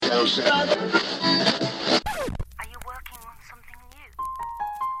you working on something new?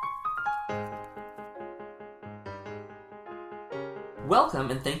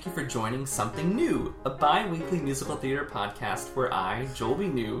 Welcome and thank you for joining Something New, a bi-weekly musical theater podcast where I, Joel B.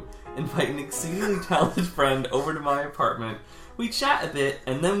 New, invite an exceedingly talented friend over to my apartment. We chat a bit,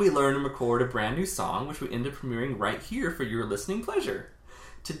 and then we learn and record a brand new song, which we end up premiering right here for your listening pleasure.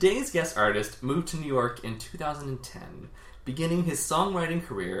 Today's guest artist moved to New York in 2010, beginning his songwriting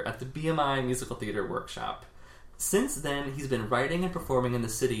career at the BMI Musical Theater Workshop. Since then, he's been writing and performing in the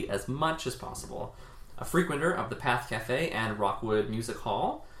city as much as possible. A frequenter of the Path Cafe and Rockwood Music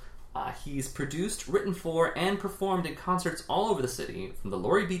Hall, he's produced, written for, and performed in concerts all over the city, from the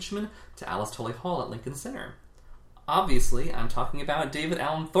Laurie Beechman to Alice Tully Hall at Lincoln Center. Obviously, I'm talking about David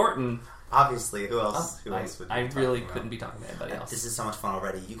Allen Thornton. Obviously, who else would I really couldn't be talking to anybody else. This is so much fun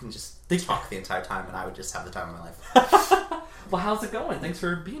already. You can just talk the entire time, and I would just have the time of my life. Well, how's it going? Thanks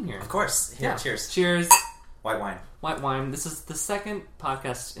for being here. Of course. Here, cheers. Cheers. White wine. White wine. This is the second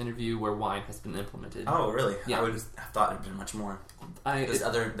podcast interview where wine has been implemented. Oh, really? Yeah. I would have thought it would have been much more. Because the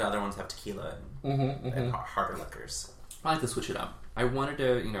other ones have tequila and harder liquors. I like to switch it up. I wanted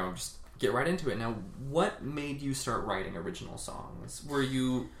to, just get right into it. Now, what made you start writing original songs? Were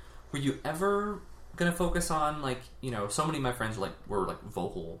you ever gonna focus on, so many of my friends were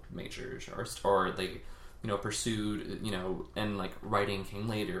vocal majors, or they pursued, and writing came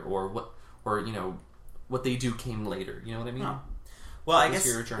later, or what they do came later. You know what I mean? Oh. Well, I guess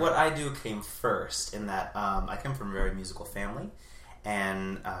what I do came first, in that I come from a very musical family,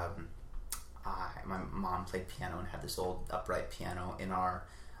 and my mom played piano and had this old upright piano in our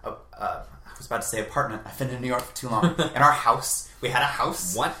I was about to say apartment. I've been in New York for too long. In our house. We had a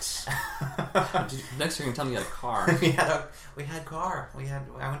house. What? Next you're going to tell me you had a car. we had car. I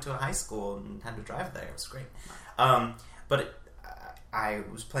went to a high school and had to drive there. It was great. I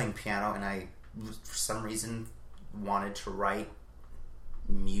was playing piano, and I, for some reason, wanted to write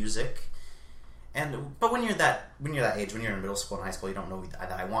music. But when you're that age, when you're in middle school and high school, you don't know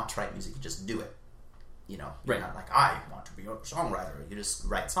that I want to write music. You just do it. You're not like, I want to be a songwriter. You just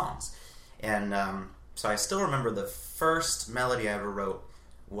write songs. And so I still remember the first melody I ever wrote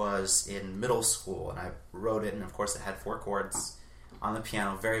was in middle school, and I wrote it, and of course it had 4 chords on the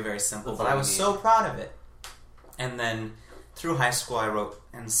piano. Very, very simple, but I was so proud of it. And then through high school I wrote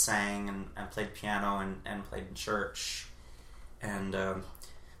and sang and played piano and played in church. And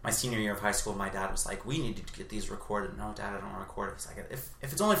my senior year of high school, my dad was like, we need to get these recorded. No, Dad, I don't want to record it. He's like, if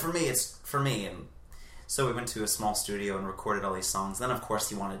it's only for me, it's for me. And so we went to a small studio and recorded all these songs. Then, of course,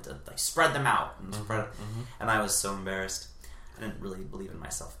 he wanted to spread them out and and I was so embarrassed. I didn't really believe in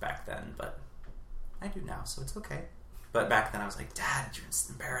myself back then, but I do now, so it's okay. But back then, I was like, Dad, it's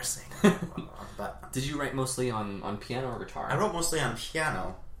embarrassing. But did you write mostly on piano or guitar? I wrote mostly on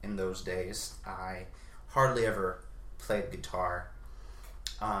piano in those days. I hardly ever played guitar.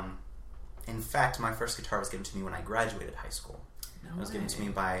 In fact, my first guitar was given to me when I graduated high school. It was given to me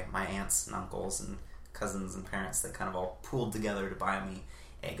by my aunts and uncles and cousins and parents that kind of all pooled together to buy me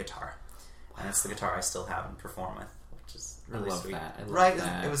a guitar. Wow. And it's the guitar I still have and perform with, which is really sweet. I love right?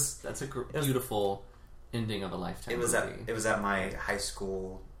 That. That's a beautiful ending of a lifetime movie. It was at my high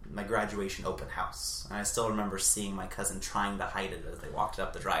school, my graduation open house. And I still remember seeing my cousin trying to hide it as they walked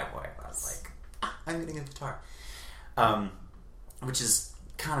up the driveway. I was like, I'm getting a guitar. Which is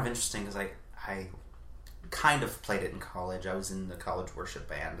kind of interesting because I kind of played it in college. I was in the college worship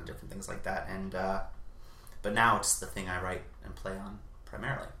band and different things like that. And but now it's the thing I write and play on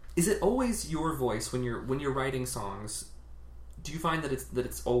primarily. Is it always your voice when you're writing songs? Do you find that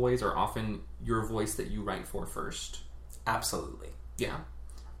it's always or often your voice that you write for first? Absolutely. Yeah.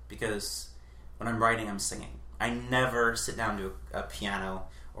 Because when I'm writing, I'm singing. I never sit down to a piano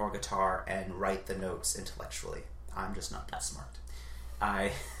or a guitar and write the notes intellectually. I'm just not that smart.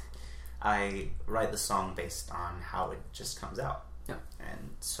 I write the song based on how it just comes out. Yeah.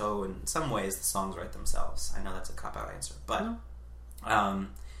 And so in some ways the songs write themselves. I know that's a cop-out answer, but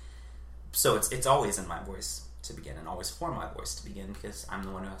so it's always in my voice to begin and always for my voice to begin because I'm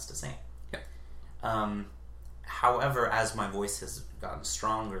the one who has to sing. Yeah. However, as my voice has gotten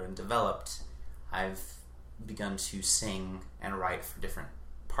stronger and developed, I've begun to sing and write for different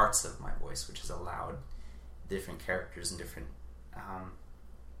parts of my voice, which has allowed different characters and different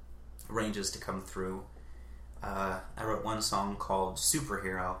ranges to come through. I wrote one song called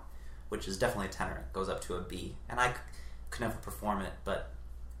Superhero, which is definitely a tenor. It goes up to a B. And I could never perform it, but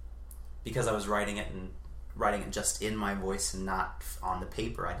because I was writing it just in my voice and not on the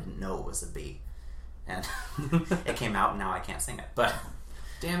paper, I didn't know it was a B. And it came out, and now I can't sing it. But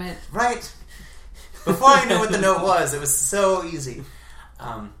damn it. Right? Before I knew what the note was, it was so easy.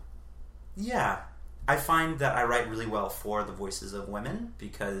 Yeah. I find that I write really well for the voices of women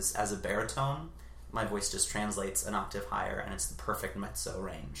because as a baritone, my voice just translates an octave higher and it's the perfect mezzo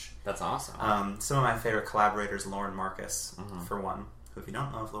range. That's awesome. Some of my favorite collaborators, Lauren Marcus, for one, who if you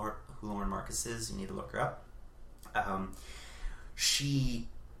don't know who Lauren Marcus is, you need to look her up. She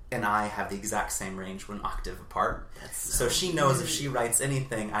and I have the exact same range, one octave apart. So she knows if she writes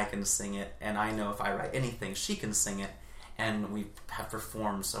anything, I can sing it, and I know if I write anything, she can sing it. And we have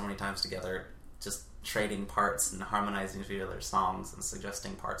performed so many times together, just trading parts and harmonizing to each other's songs and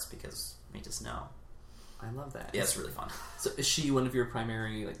suggesting parts because we just know. I love that. Yeah, it's really fun. So is she one of your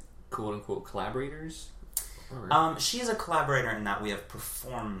primary, like, quote-unquote collaborators? Or... She is a collaborator in that we have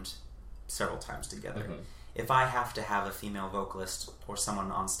performed several times together. Mm-hmm. If I have to have a female vocalist or someone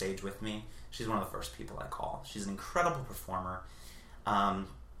on stage with me, she's one of the first people I call. She's an incredible performer,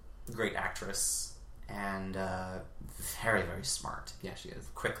 great actress, and very, very smart. Yeah, she is.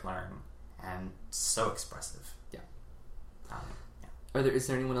 Quick learn, and so expressive. Yeah. Yeah. Is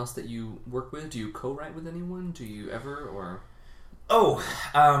there anyone else that you work with? Do you co-write with anyone? Do you ever, or...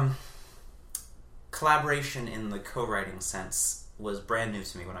 Collaboration in the co-writing sense was brand new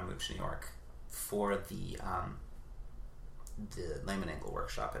to me when I moved to New York for the Lehman Engel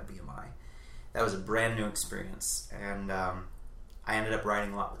workshop at BMI. That was a brand new experience, and I ended up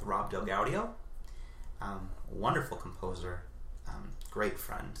writing a lot with Rob Del Gaudio, wonderful composer, great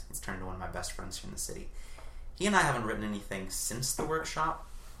friend. He's turned into one of my best friends here in the city. He and I haven't written anything since the workshop,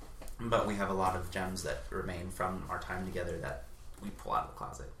 but we have a lot of gems that remain from our time together that we pull out of the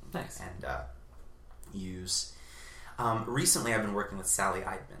closet. Nice. And use. Recently I've been working with Sally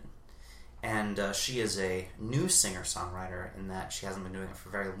Eidman, and she is a new singer-songwriter in that she hasn't been doing it for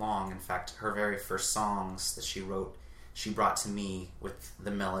very long. In fact, her very first songs that she wrote, she brought to me with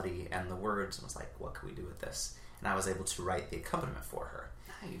the melody and the words and was like, what can we do with this? And I was able to write the accompaniment for her.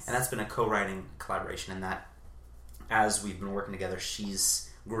 Nice. And that's been a co-writing collaboration in that as we've been working together, she's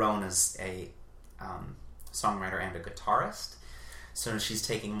grown as a songwriter and a guitarist. So she's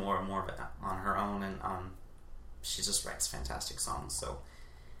taking more and more of it on her own, and she just writes fantastic songs. So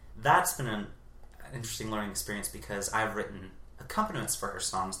that's been an interesting learning experience because I've written accompaniments for her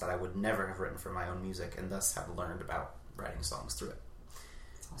songs that I would never have written for my own music, and thus have learned about writing songs through it.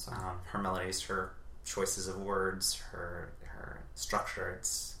 Awesome. Her melodies, her choices of words, her structure.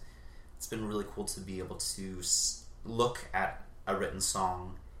 It's been really cool to be able to look at a written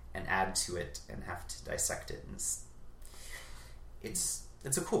song and add to it and have to dissect it, and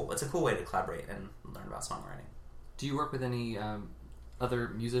it's a cool way to collaborate and learn about songwriting. Do you work with any other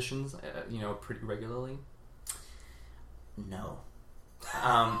musicians, pretty regularly? No.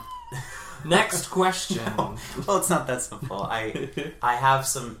 Next question. No. Well, it's not that simple. I have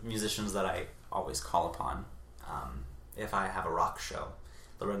some musicians that I always call upon. If I have a rock show,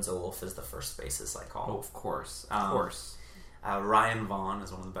 Lorenzo Wolf is the first bassist I call. Oh, of course. Of course. Ryan Vaughn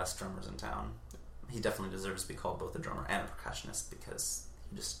is one of the best drummers in town. He definitely deserves to be called both a drummer and a percussionist because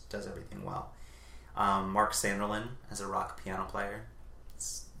he just does everything well. Mark Sanderlin as a rock piano player.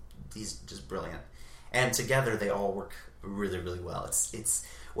 He's just brilliant. And together they all work really, really well. It's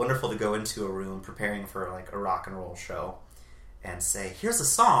wonderful to go into a room preparing for like a rock and roll show and say, here's a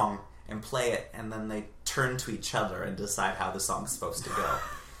song, and play it, and then they turn to each other and decide how the song's supposed to go.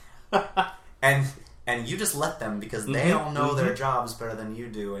 And you just let them because they all know their jobs better than you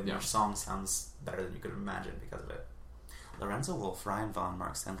do, and your song sounds better than you could imagine because of it. Lorenzo Wolf, Ryan Vaughn,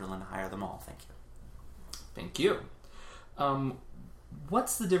 Mark Sanderlin, hire them all. Thank you. Thank you.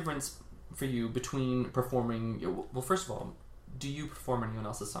 What's the difference for you between performing... Well, first of all, do you perform anyone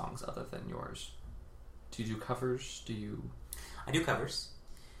else's songs other than yours? Do you do covers? I do covers.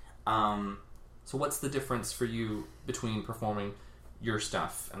 So what's the difference for you between performing your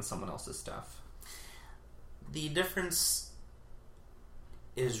stuff and someone else's stuff? The difference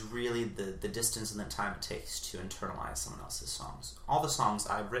is really the distance and the time it takes to internalize someone else's songs. All the songs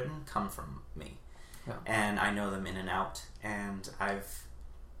I've written come from me. Yeah. And I know them in and out, and I've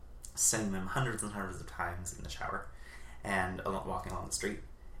sang them hundreds and hundreds of times in the shower and walking along the street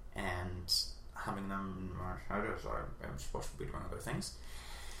and humming them. I'm supposed to be doing other things.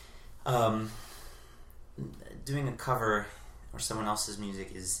 Doing a cover or someone else's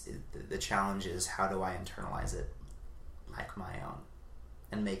music is the challenge is how do I internalize it like my own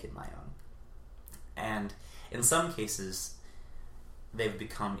and make it my own. And in some cases they've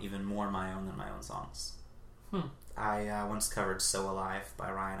become even more my own than my own songs. I once covered So Alive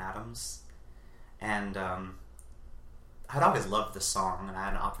by Ryan Adams, and I'd always loved the song, and I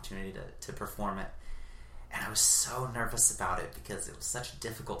had an opportunity to perform it, and I was so nervous about it because it was such a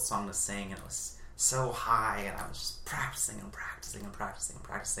difficult song to sing, and it was so high, and I was just practicing and practicing and practicing and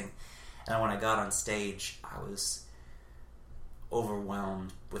practicing, And when I got on stage, I was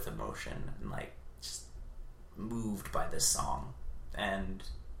overwhelmed with emotion and like just moved by this song and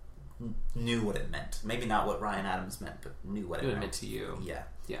knew what it meant. Maybe not what Ryan Adams meant, but knew what it meant to you. Yeah.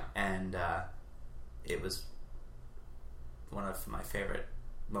 Yeah. And it was one of my favorite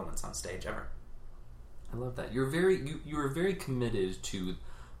moments on stage ever. I love that. You're very committed to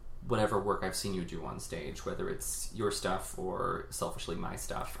whatever work I've seen you do on stage, whether it's your stuff or selfishly my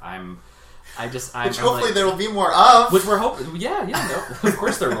stuff. Which hopefully there will be more of. Which we're hoping. Yeah, no, of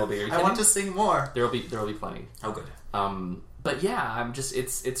course there will be. I want to sing more. There will be plenty. Oh, good. But yeah, I'm just.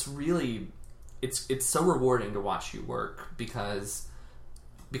 It's really, it's so rewarding to watch you work because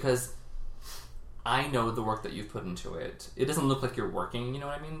I know the work that you've put into it. It doesn't look like you're working, you know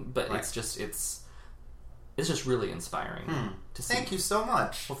what I mean? But right. it's just really inspiring to see. Thank you so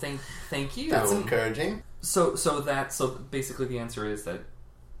much. Well, thank you. That's encouraging. So basically the answer is that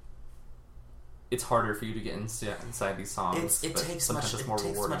it's harder for you to get inside these songs. It takes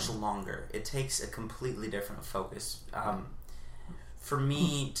rewarding. much longer. It takes a completely different focus. For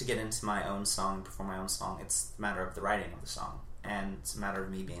me to get into my own song, perform my own song, it's a matter of the writing of the song, and it's a matter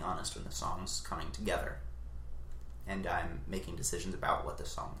of me being honest when the song's coming together, and I'm making decisions about what the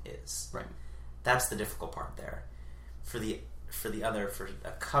song is. Right. That's the difficult part there. For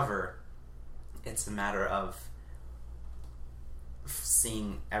a cover, it's a matter of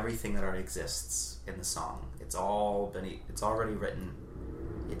seeing everything that already exists in the song. It's already written.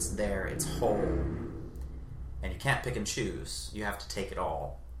 It's there. It's whole. And you can't pick and choose. You have to take it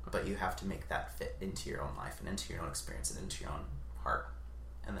all, but you have to make that fit into your own life and into your own experience and into your own heart,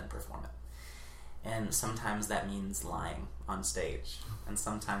 and then perform it. And sometimes that means lying on stage. And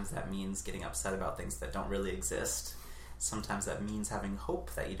sometimes that means getting upset about things that don't really exist. Sometimes that means having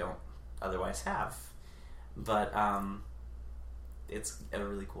hope that you don't otherwise have. But it's a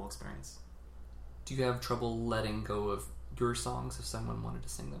really cool experience. Do you have trouble letting go of your songs if someone wanted to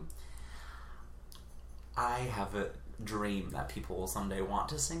sing them? I have a dream that people will someday want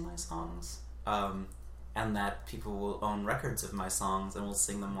to sing my songs. And that people will own records of my songs and will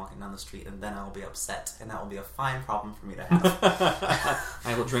sing them walking down the street, and then I will be upset, and that will be a fine problem for me to have.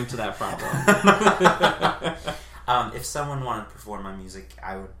 I will drink to that problem. If someone wanted to perform my music,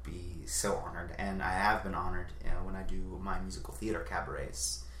 I would be so honored, and I have been honored when I do my musical theater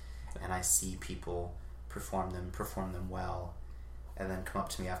cabarets, and I see people perform them well, and then come up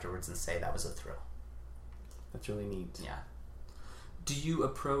to me afterwards and say that was a thrill. That's really neat. Yeah. Do you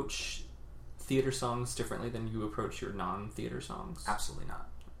approach theater songs differently than you approach your non-theater songs? Absolutely not.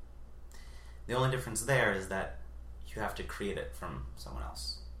 The only difference there is that you have to create it from someone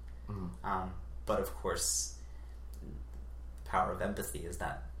else. Mm-hmm. But of course, the power of empathy is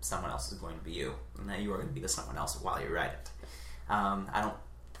that someone else is going to be you, and that you are going to be the someone else while you write it. I don't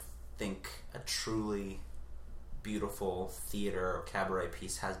think a truly beautiful theater or cabaret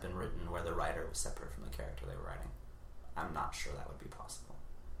piece has been written where the writer was separate from the character they were writing. I'm not sure that would be possible.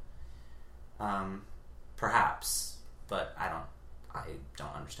 Perhaps, but I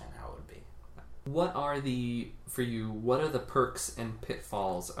don't understand how it would be. What are the perks and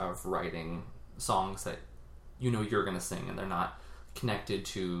pitfalls of writing songs that you know you're going to sing and they're not connected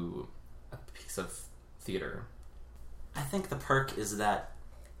to a piece of theater? I think the perk is that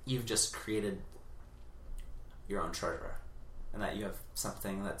you've just created your own treasure, and that you have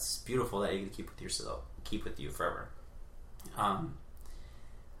something that's beautiful that you can keep with you forever.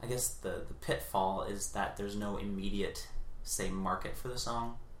 I guess the pitfall is that there's no immediate, say, market for the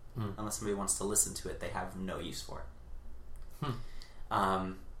song. Unless somebody wants to listen to it, they have no use for it.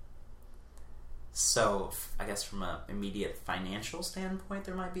 So I guess from an immediate financial standpoint,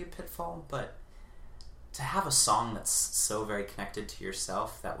 there might be a pitfall, but to have a song that's so very connected to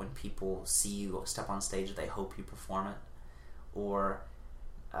yourself that when people see you step on stage, they hope you perform it, or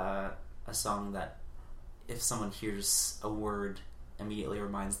a song that if someone hears a word immediately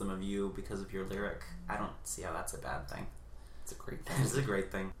reminds them of you because of your lyric, I don't see how that's a bad thing. It's a great thing. It's a great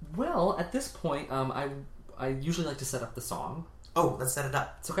thing. Well, at this point, I usually like to set up the song. Oh, let's set it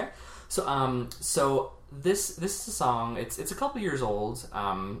up. It's okay. So this is a song. It's a couple years old,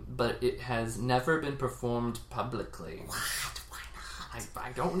 but it has never been performed publicly. What? Why not?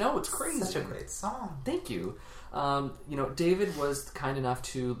 I don't know. It's crazy. Such a great song. Thank you. David was kind enough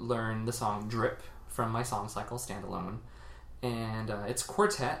to learn the song "Drip" from my Song Cycle standalone, and it's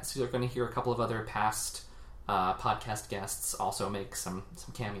quartet. So you're going to hear a couple of other past podcast guests also make some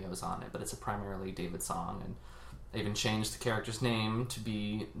cameos on it, but it's a primarily David song, and I even changed the character's name to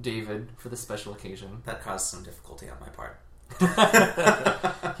be David for this special occasion. That caused some difficulty on my part.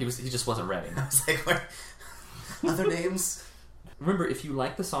 He just wasn't ready. I was like, what? Other names? remember, if you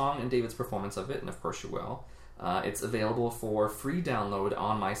like the song and David's performance of it, and of course you will, it's available for free download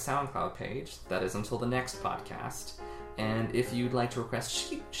on my SoundCloud page. That is until the next podcast. And if you'd like to request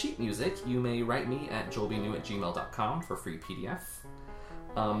sheet music, you may write me at joelbnew@gmail.com for free PDF.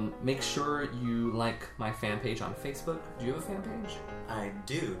 Make sure you like my fan page on Facebook. Do you have a fan page? I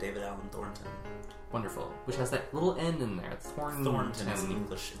do, David Allen Thornton. Wonderful. Which has that little N in there. Thornton is an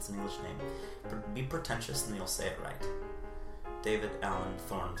English. It's an English name. Be pretentious and you'll say it right. David Allen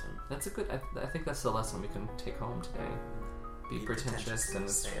Thornton. That's a good. I think that's the lesson we can take home today. Be pretentious and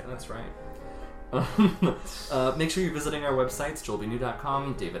say it that's right. Make sure you're visiting our websites,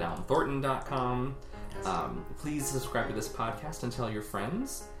 joelbnew.com, davidallenthornton.com. Please subscribe to this podcast and tell your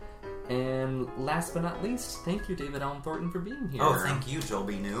friends. And last but not least, thank you, David Allen Thornton, for being here. Oh, thank you, Joel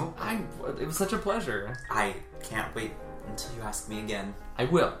B. New. It was such a pleasure. I can't wait until you ask me again. I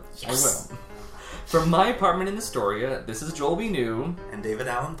will. Yes. I will. From my apartment in Astoria, this is Joel B. New. And David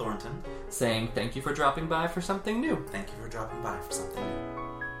Allen Thornton. Saying thank you for dropping by for something new. Thank you for dropping by for something new.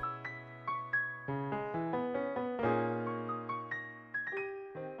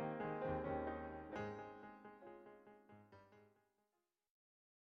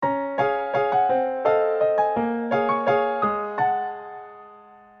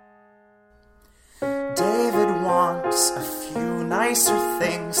 Nicer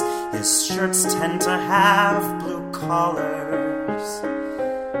things. His shirts tend to have blue collars.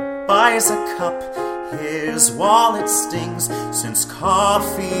 Buys a cup, his wallet stings, since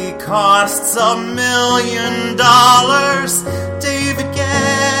coffee costs $1 million. David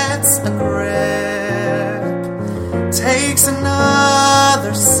gets a grip, takes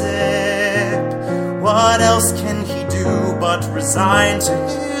another sip. What else can he do but resign to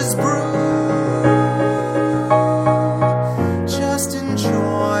his brew?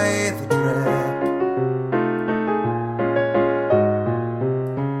 Enjoy the drip.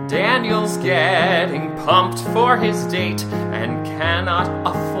 Daniel's getting pumped for his date and cannot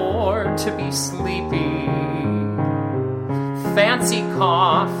afford to be sleepy. Fancy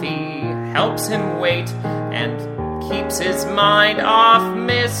coffee helps him wait and keeps his mind off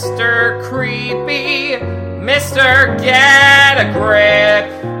Mr. Creepy. Mr. Get a Grip.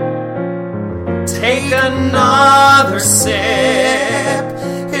 Take another sip.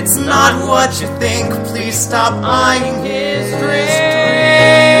 It's not what you think. Please stop eyeing his drink.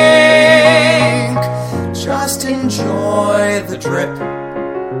 Just enjoy the drip.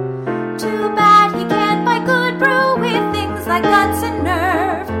 Too bad he can't buy good brew with things like guts and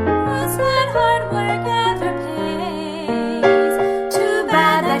nerve. Was that hard work ever pays? Too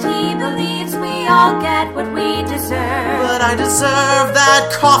bad that he believes we all get what we deserve. But I deserve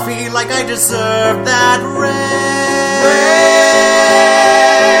that coffee like I deserve that raise.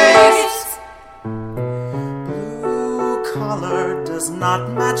 Blue collar does not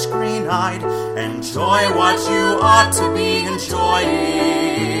match green-eyed. Enjoy what you ought to be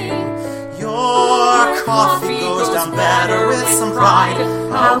enjoying. Your coffee goes down better with some pride.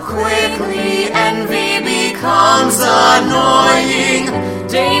 How quickly envy becomes annoying.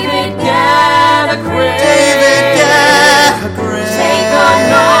 David, get a grip. David, get a grip. Take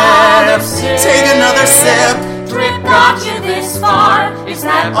another sip. Take another sip. Drip got you this far. Is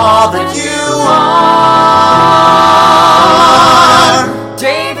that All that you are.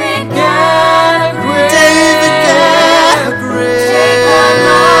 David, get a grip. David, get a grip.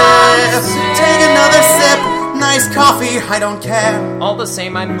 Take another sip. Nice coffee, I don't care. All the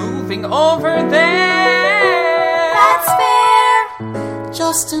same, I'm moving over there. That's fair.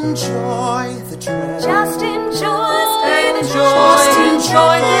 Just enjoy the drip. Just enjoy the Just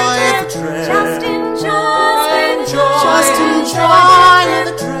enjoy the drip. Just enjoy the Just enjoy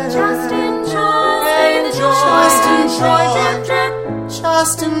the drip. Just enjoy the Just enjoy. drip.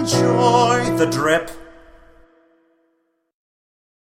 Just enjoy the drip.